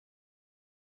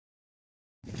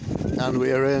And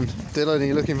we are in. Dylan, are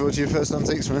you looking forward to your first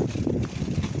antiques, man?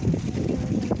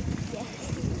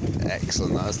 Yes.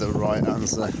 Excellent, that is the right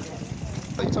answer.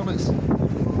 Are you Thomas?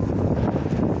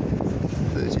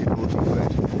 30, 40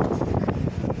 quid.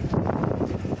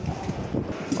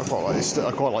 I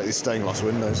quite like these stained glass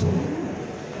windows.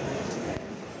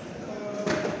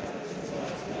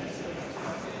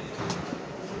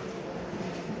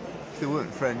 If they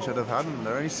weren't French, I'd have had them.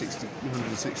 They're only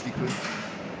 160 quid.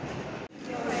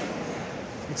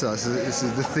 So this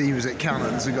is the thieves at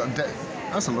cannons. We've got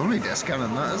that's a lovely desk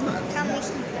cannon, that, isn't it? Can we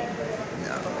keep it?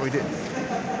 Yeah, we did.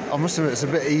 I must admit, it's a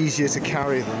bit easier to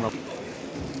carry than the...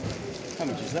 How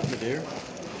much is that, my dear?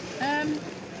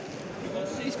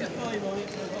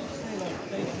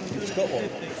 It's got one.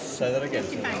 Say that again.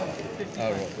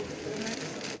 Oh, right.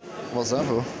 What's that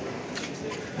for?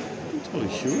 I'm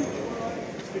totally sure.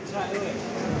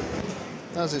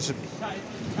 How's it?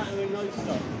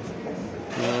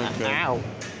 Okay. Ow!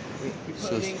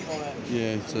 So,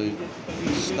 yeah, so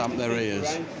stamp their ears.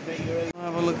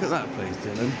 Have a look at that, please,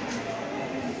 Dylan.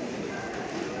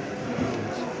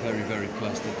 Very, very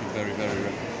plastic and very, very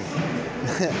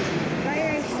replicable.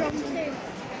 Very strong too.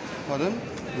 Pardon?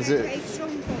 Very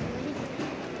strong probably.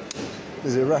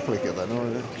 Is it a replica then, or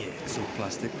is it? Yeah, it's all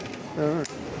plastic. Oh, right.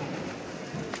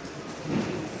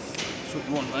 That's what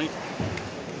you want, mate.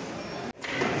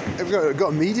 Have we got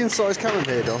a medium-sized cannon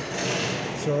here, Don?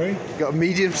 Sorry? Got a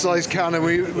medium-sized cannon.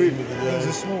 There's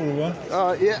a smaller one.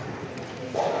 Yeah.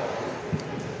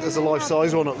 There's a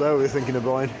life-size one up there we were thinking of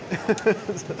buying.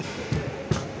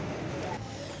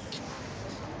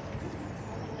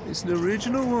 It's an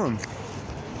original one.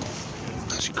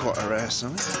 Actually quite a rare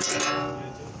something.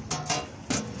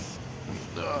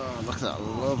 Oh, look at that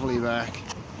lovely back.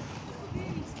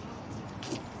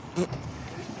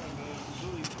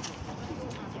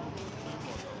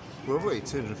 Lovely,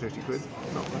 250 quid.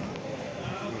 Not bad.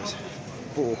 It's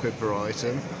 4 quid per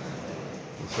item.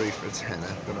 And 3 for a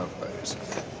tenner. Gonna have those.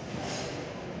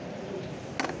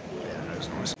 Yeah, those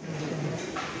are nice.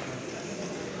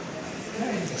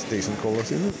 It's decent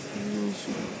quality, isn't it?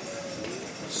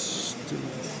 Still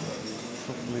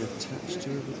properly attached to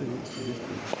everything. What's the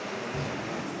difference?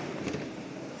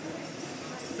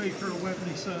 Pay for a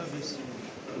Webley service.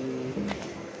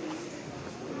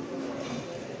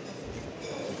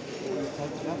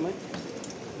 That, mate?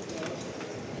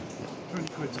 20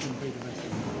 quid's going to be the best.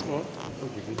 Alright, I'll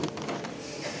give you that.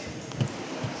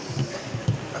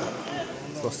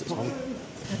 It's lost its home.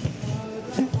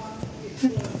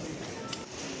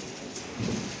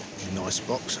 Nice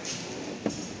box.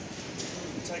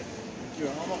 Take your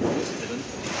arm off this, Dylan.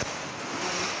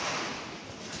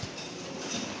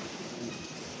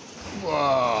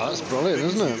 Wow, that's brilliant,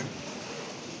 isn't it?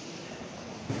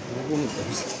 One of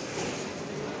those.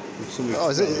 Oh,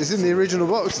 it's in the original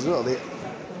box as well, the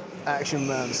Action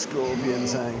Man Scorpion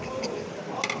tank.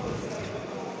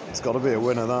 It's got to be a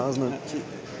winner, that, hasn't it?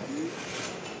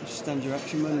 Just stand your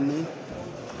Action Man in there.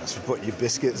 That's for putting your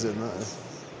biscuits in, that is.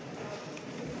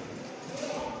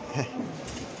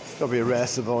 Got to be a rare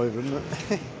survivor, isn't it?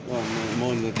 Oh,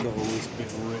 mine have got all this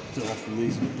bit ripped off and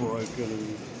these are broken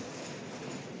and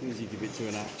these you give it to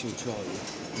an actual child.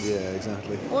 Yeah,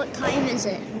 exactly. What time is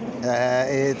it?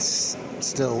 It's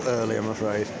still early, I'm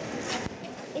afraid.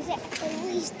 Is it at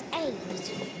least 8?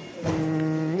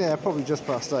 Yeah, probably just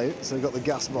past 8. So we've got the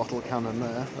gas bottle cannon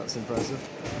there. That's impressive.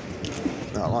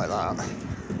 I like that.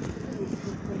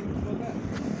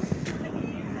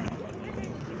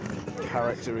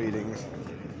 Character readings.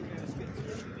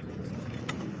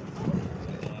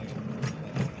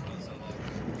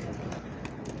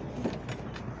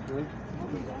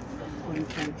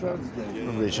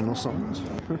 Original songs.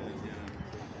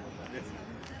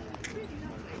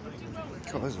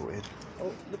 God, that's weird.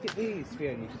 Oh, look at these,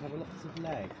 Fiona. You just have lots of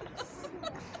legs.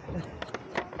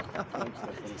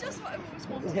 It's just what I've always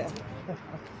wanted. Yeah.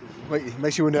 Wait, it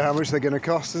makes you wonder how much they're going to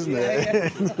cost, doesn't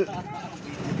it?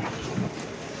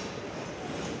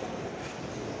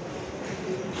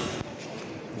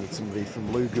 Need somebody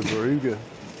from Luga Baruga.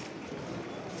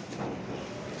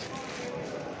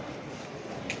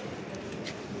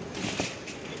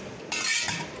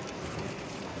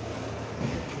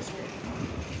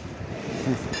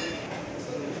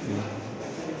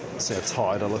 See how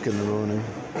tired I look in the morning.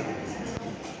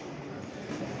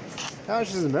 How much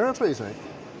is the mirror, please, mate?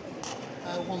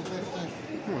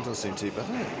 150. Doesn't seem too bad,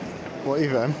 does it? What are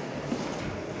you then?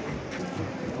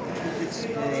 It's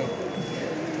for a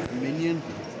minion.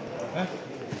 Huh?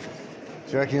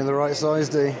 Do you reckon you're the right size,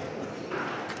 D?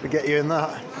 To get you in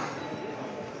that?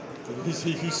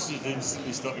 He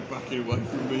instantly started backing away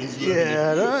from me.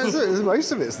 Yeah, no,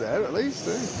 most of it's there at least.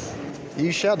 Eh? Are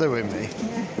you shadowing me?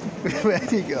 Where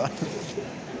have you gone?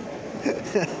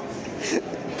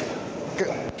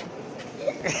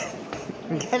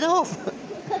 Get off!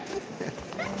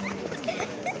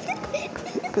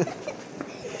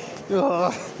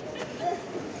 Oh.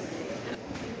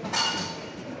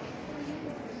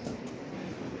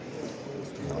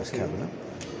 Nice cabinet.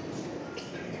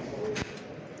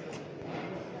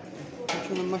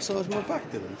 Trying to massage my back,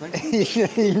 Dylan. Thank you.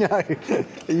 You know,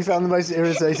 you found the most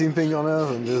irritating thing on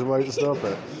earth and just won't stop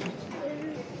it.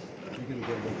 You're going to get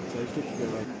a reputation if you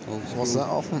go like What's that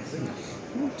off? I'm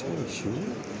not totally sure.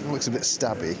 It looks a bit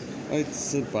stabby.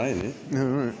 It's a bayonet.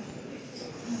 Alright.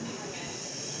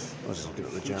 I'll just look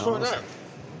at the jars. Try that.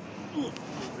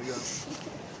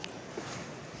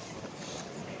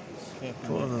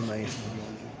 What an amazing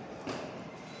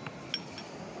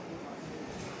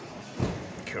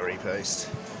curry paste.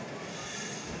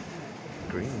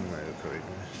 Green mayo curry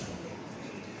paste.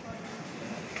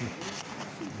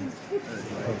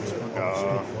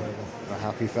 Oh, the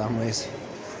happy families.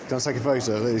 Can I take a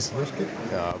photo of these?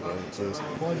 Yeah, brilliant. Cheers.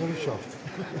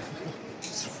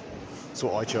 That's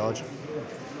what I charge.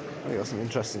 Oh, you got some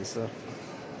interesting stuff.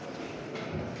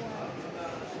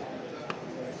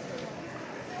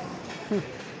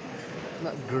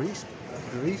 That grease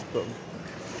bum.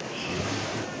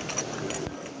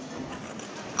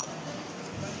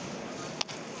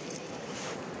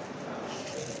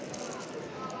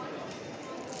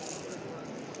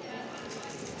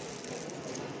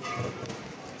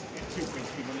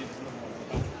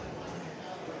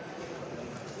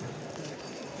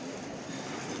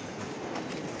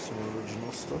 Some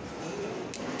original stuff.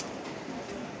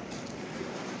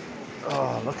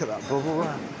 Oh, look at that bubble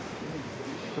wrap.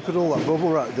 Look at all that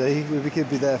bubble wrap, D. We could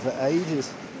be there for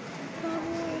ages.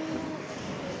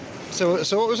 So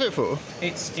what was it for?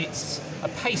 It's a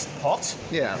paste pot.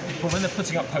 Yeah. For when they're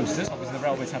putting up posters, obviously the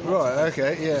railways have. Right.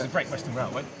 Okay. It's Yeah. a Great Western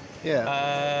Railway.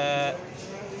 Yeah.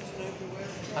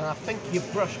 And I think your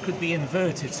brush could be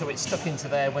inverted, so it's stuck into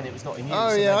there when it was not in use. Oh,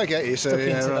 and yeah, then I get you. So, stuck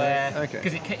yeah, into right. there Okay.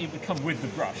 because it would come with the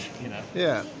brush, you know.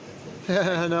 Yeah.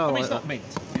 No. I mean, it's not mint.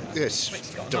 You know. Yes.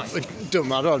 It's got a Don't, nice- don't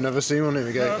matter. I've never seen one. Here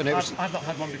we go. No, And it was I've not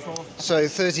had one before. so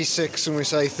 36, and we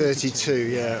say 32.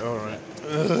 Yeah. All right.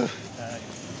 Ugh.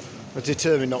 I'm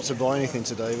determined not to buy anything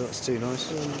today, but that's too nice.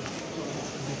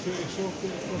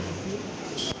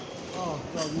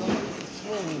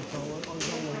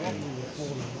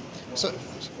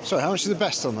 So how much is the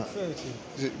best on that? 30.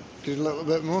 Is it a little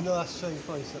bit more? No, that's the same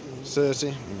price at the moment. 30.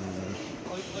 I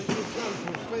give a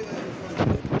sample straight out in front of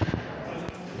me.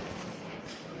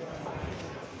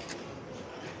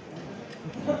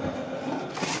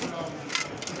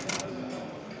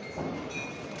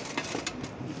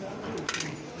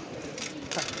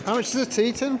 How much is a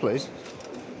tea tin, please?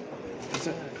 Is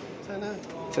it Tenner.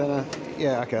 tenner?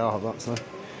 Yeah, okay, I'll have that. So,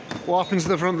 what happens to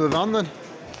the front of the van then?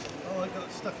 Oh, I got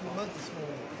it stuck in the mud this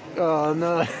morning. Oh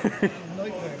no!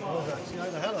 Nightmare it was actually. How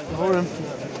the hell I got Hold on.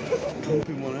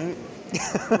 Pumping one out.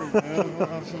 Yeah, I'll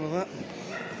have some of that.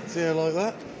 See how like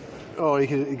that? Oh, you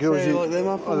can go. See how like them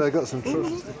apples? Oh, they've got some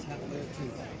trust.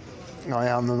 I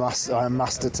am the master. I am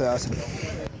master tat.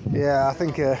 Yeah, I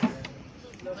think.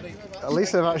 At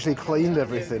least they've actually cleaned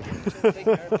everything.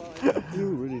 You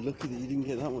were really lucky that you didn't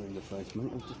get that one in the face,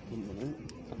 mate. I've just pumped one out.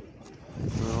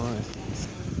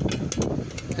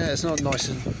 Right. Yeah, it's not nice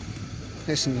and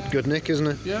it's in good nick, isn't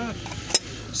it? Yeah.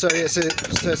 So yeah, so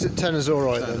tenner's all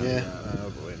right then, yeah.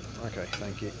 Oh, brilliant. Okay,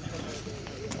 thank you.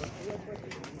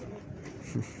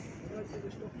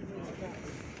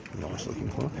 Nice looking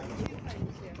clock.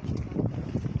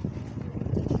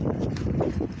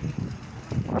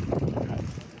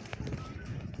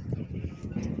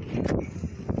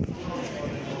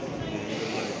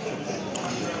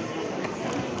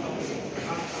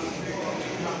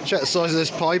 Check the size of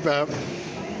this pipe out.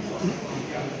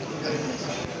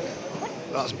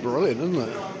 That's brilliant, isn't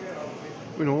it?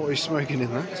 We know what he's smoking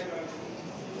in that.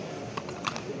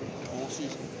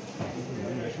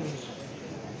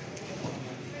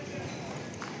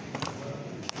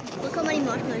 Look how many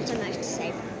marshmallows I managed to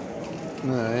save.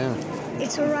 No, yeah.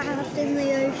 It's a raft in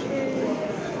the ocean.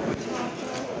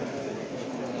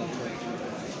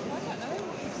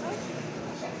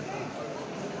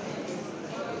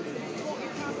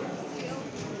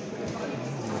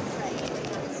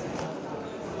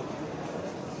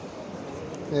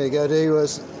 There you go, D.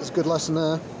 It's a good lesson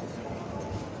there.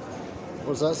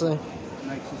 What does that say?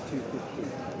 Makes us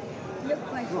 250. Look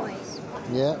both ways.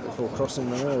 Yeah, before crossing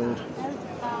the road.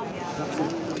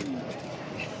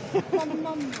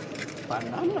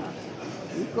 Banana.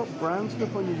 You've got brown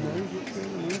stuff on your nose. What's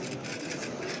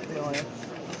going on here?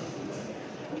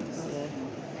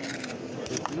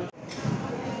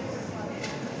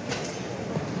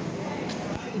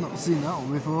 Not seen that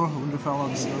one before. I wonder if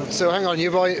Alan's got it. So hang on,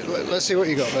 you buy. Let's see what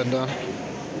you got then, Dan.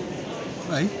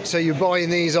 Hey? So you're buying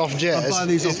these off Jez? I'm buying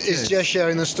these off Is Jez. Jez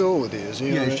sharing the store with you? Is he?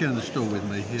 Yeah, he's sharing the store with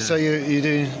me. Yeah. So you're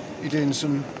doing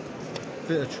some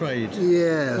bit of trade.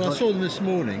 Yeah. Well, I saw them this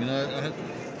morning, and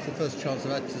it's the first chance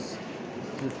I've had to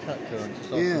catch her and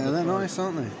stuff. Yeah, they're nice,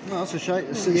 aren't they? No, that's a shame.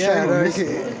 It's a Yeah, shame. no,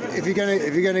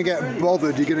 If you're gonna get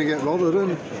bothered, you're gonna get bothered, aren't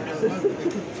you?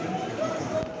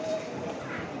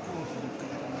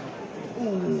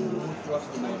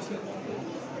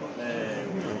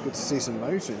 Good to see some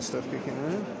motor and stuff kicking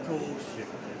around.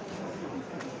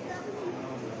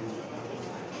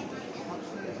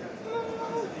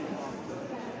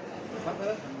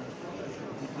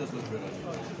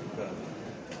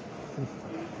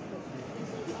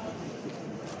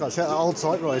 Got to check that old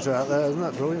typewriter out there, isn't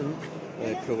that brilliant?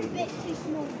 Yeah, cool. Bit too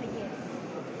small for you.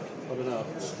 I don't know.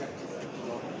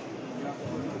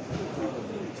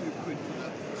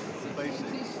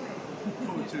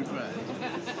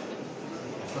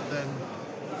 But then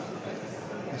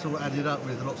it's all added up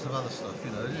with lots of other stuff,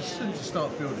 you know. As soon as you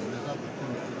start building, there's other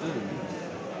things to do.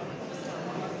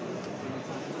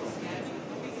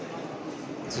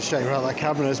 It's a shame, right? That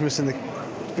cabinet's missing the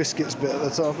biscuits bit at the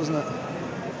top, isn't it?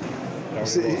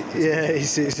 You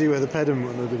see where the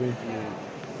pediment would have been.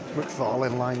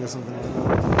 McFarlane line or something like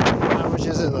that. How much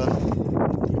is it though?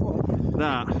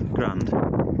 That grand.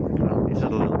 It's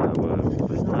had a little bit of work,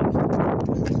 but it's nice.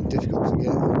 Difficult to get,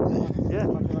 isn't it? Yeah. I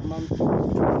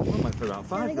went for about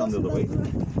 £5 the other week.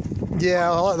 Yeah,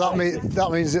 well,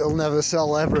 that means it'll never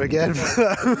sell ever again for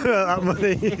that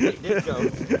money.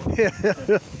 Yeah.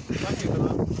 Thank you for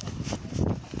that.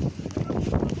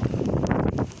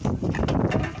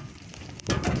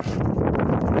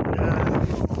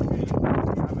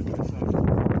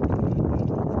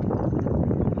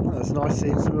 It's nice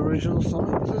seeing some original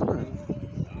signs, isn't it?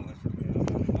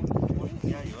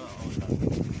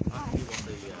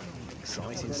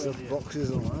 Exciting stuff, boxes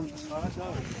and lamps.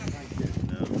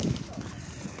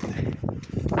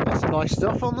 That's some nice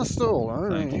stuff on the stall,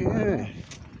 isn't it? Yeah.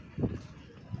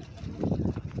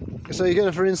 So you're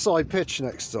going for inside pitch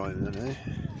next time, then,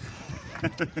 eh?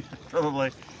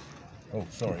 Probably. Oh,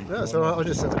 sorry. Yeah, so I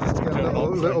just get a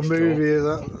little movie of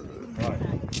that. Right.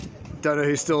 Don't know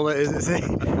who stole it, is it?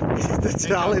 It's the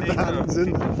Taliban's,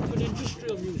 isn't it? An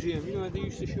industrial museum, you know, they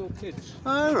used to show kids.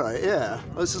 Oh, right, yeah.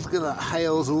 Let's just look at that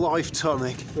Hale's Life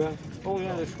Tonic. Yeah. Oh,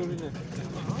 yeah, there's good, isn't it?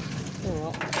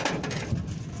 Oh,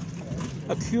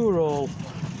 a cure-all.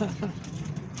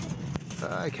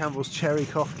 Campbell's Cherry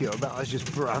Coffee, I bet that's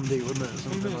just brandy, wouldn't it?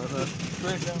 Something like that.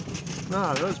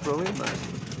 No, that's brilliant, mate.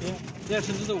 Yeah, there's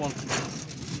another one.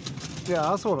 Yeah,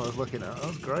 that's what I was looking at.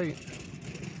 That's great.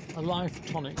 A Life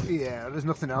Tonic. Yeah, there's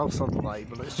nothing else on the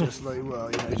label. It's just like,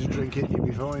 well, you know, just drink it and you'll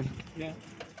be fine. Yeah.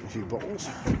 A few bottles.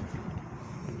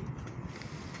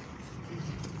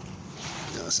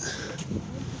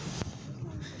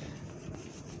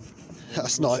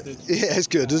 That's nice. Yeah, it's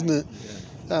good, isn't it? Yeah.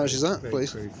 How much is that, Very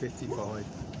please? crude, 55.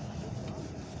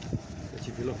 But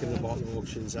if you look in the bottom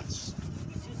auctions, that's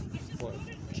quite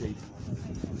cheap.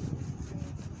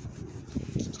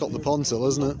 It's got the Pontil,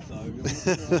 isn't it?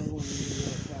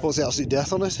 What's the absolute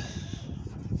death on it?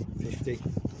 50.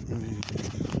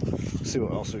 See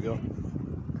what else we got.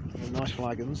 Nice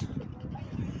flagons.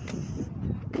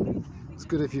 It's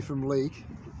good if you're from Leek.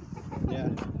 Yeah.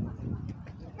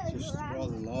 Just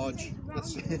rather large.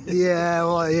 That's it. Yeah,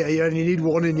 well, yeah, you only need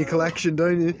one in your collection,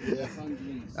 don't you? Yeah.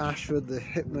 Ashford, the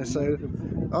Hypnosoda.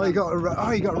 Oh, you got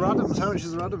Radams. How much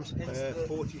is the Radams?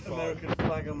 45. American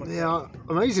flag on my Yeah,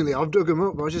 amazingly, I've dug them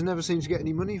up, but I just never seem to get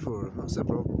any money for them. That's the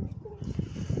problem.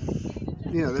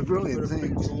 Yeah, they're brilliant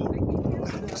things.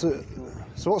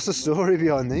 So what's the story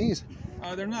behind these?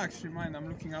 They're not actually mine. I'm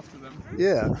looking after them.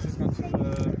 Yeah. Just not to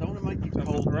don't want to make you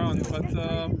cold around, but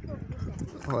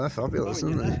Oh, they're fabulous,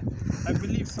 aren't they? I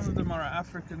believe some of them are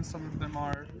African, some of them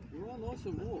are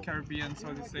Caribbean,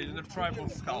 Southeast Asia. They're tribal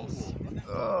skulls.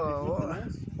 Oh,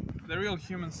 what? They're real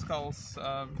human skulls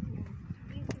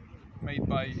made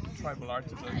by tribal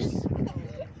artisans.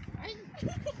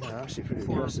 They're actually pretty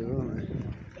impressive, aren't they?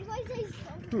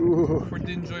 For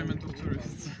the enjoyment of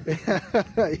tourists.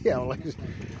 Yeah, well,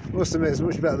 must admit, it's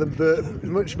much better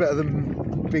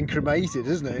than being cremated,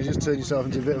 isn't it? You just turn yourself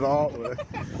into a bit of artwork.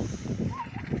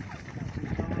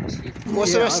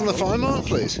 What's the rest on the fine mark,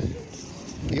 please?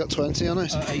 You got 20 on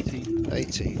it? 18.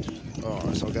 18. All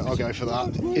right, so I'll go for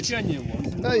that. It's genuine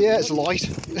one. Oh yeah, it's light.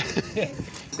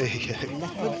 There you go.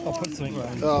 I'll put something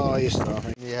around. Oh, you're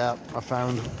starving. Yeah, I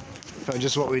found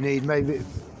just what we need. Maybe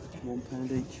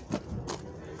 £1 each.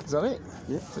 Is that it?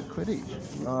 Yeah. It's a quid each.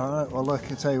 Alright, well look,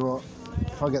 I'll tell you what,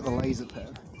 if I get the laser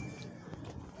pen.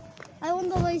 I want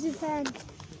the laser pen.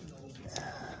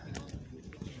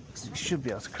 We should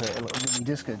be able to create a little mini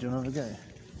disco. Do you want to have a go?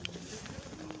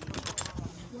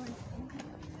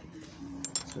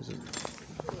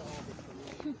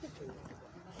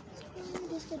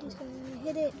 Disco,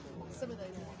 hit it. Some of those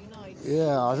would be nice.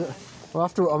 Yeah,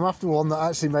 I'm after one that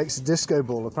actually makes a disco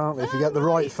ball, apparently, if you get the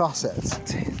right facets.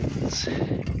 Tins.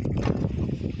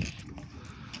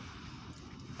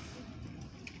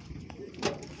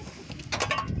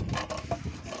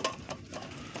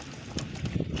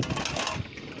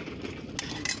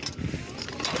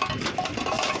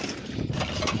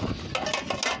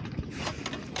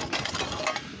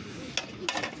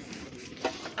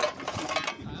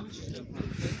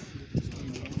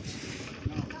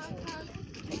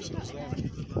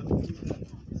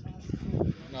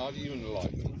 No, I didn't even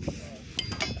like them.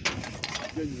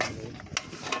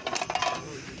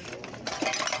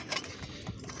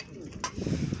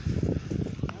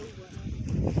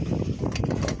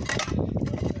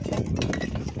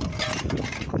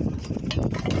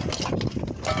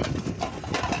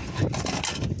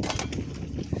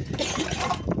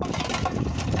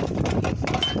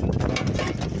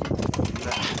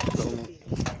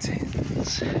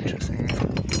 Interesting.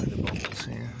 The bubbles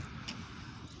here.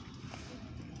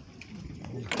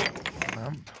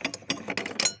 Lamp.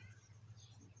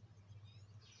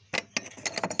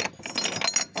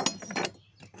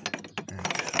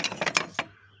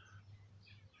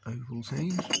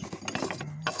 Ovaltine.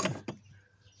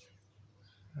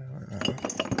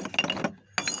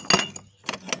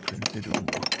 Printed all.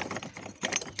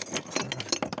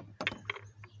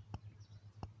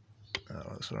 Oh,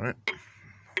 that's alright.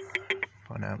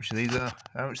 Find out how much of these are.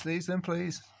 How much of these then,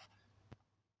 please?